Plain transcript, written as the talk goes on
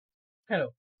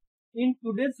Hello. In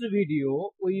today's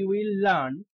video, we will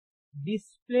learn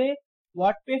display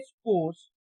WordPress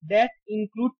posts that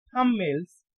include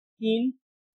thumbnails in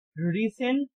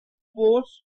recent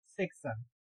post section.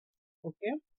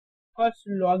 Okay. First,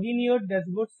 log in your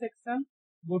dashboard section.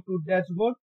 Go to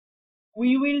dashboard.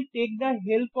 We will take the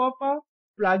help of a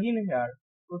plugin here.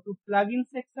 Go to plugin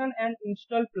section and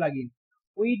install plugin.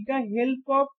 With the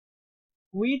help of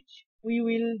which we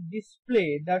will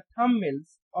display the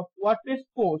thumbnails of WordPress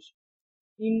posts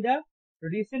in the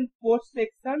recent post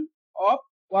section of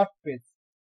WordPress.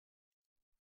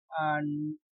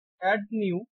 And add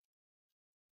new.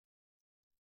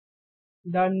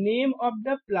 The name of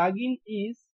the plugin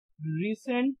is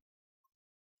recent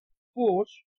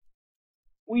post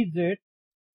widget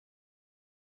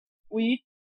with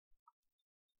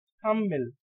thumbnail.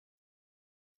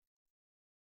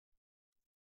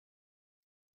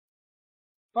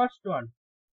 First one,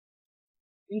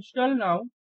 install now.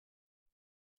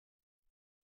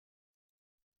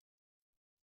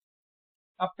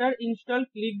 After install,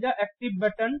 click the active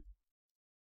button.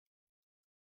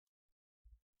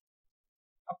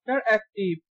 After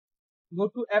active, go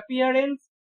to appearance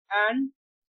and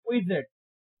widget.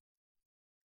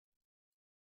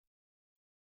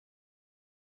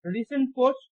 Recent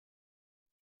post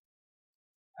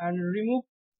and remove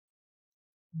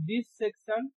this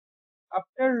section.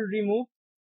 After remove,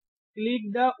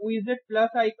 click the widget plus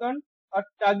icon or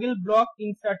toggle block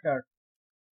inserter.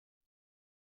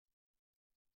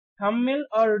 Thumbnail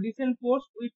or recent post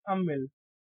with thumbnail.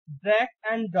 Drag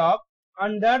and drop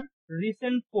under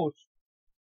recent post.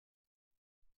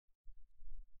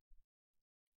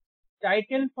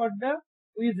 Title for the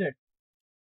widget.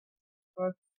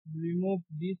 First remove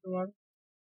this one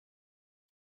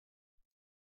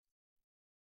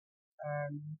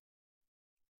and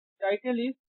title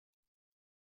is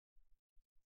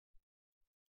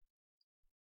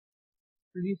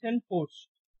recent post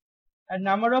and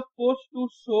number of posts to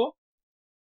show,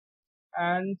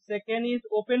 and second is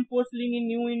open post link in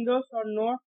new windows or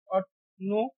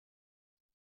no.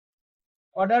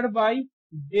 Order by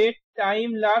date,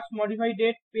 time, last, modify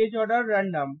date, page order,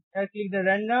 random. Here click the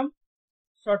random,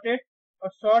 sorted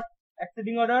or sort,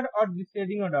 ascending order or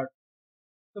descending order.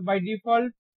 So by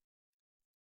default,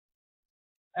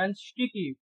 and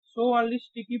sticky, show only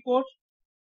sticky post,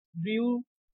 view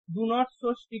do not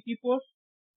show sticky post.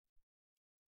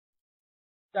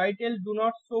 Title do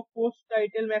not show post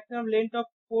title. Maximum length of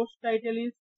post title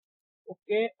is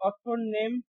okay. Author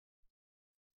name,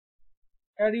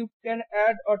 here you can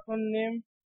add author name,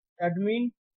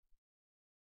 admin.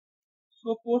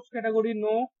 Show post category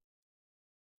no,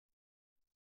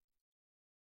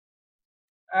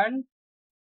 and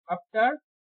after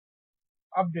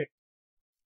update,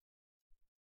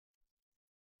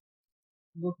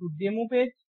 go to demo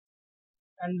page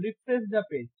and refresh the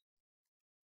page.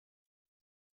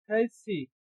 Let's see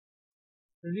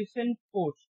recent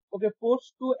post. Okay,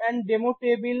 post to and demo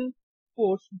table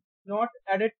post not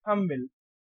added thumbnail.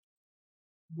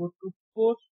 Go to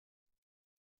post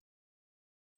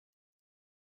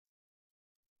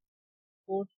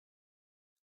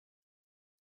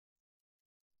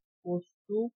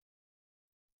to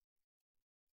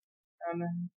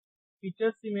and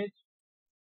features image,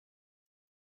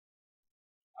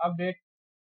 update,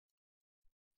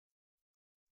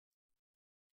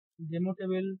 demo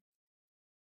table,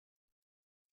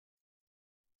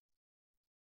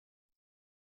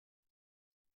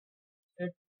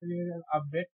 set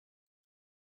update,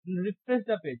 and refresh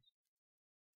the page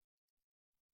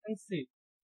and see.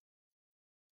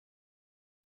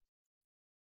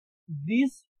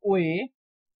 This way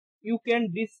you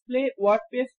can display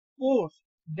WordPress posts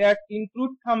that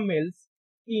include thumbnails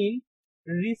in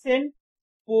recent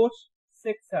post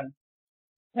section.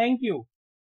 Thank you.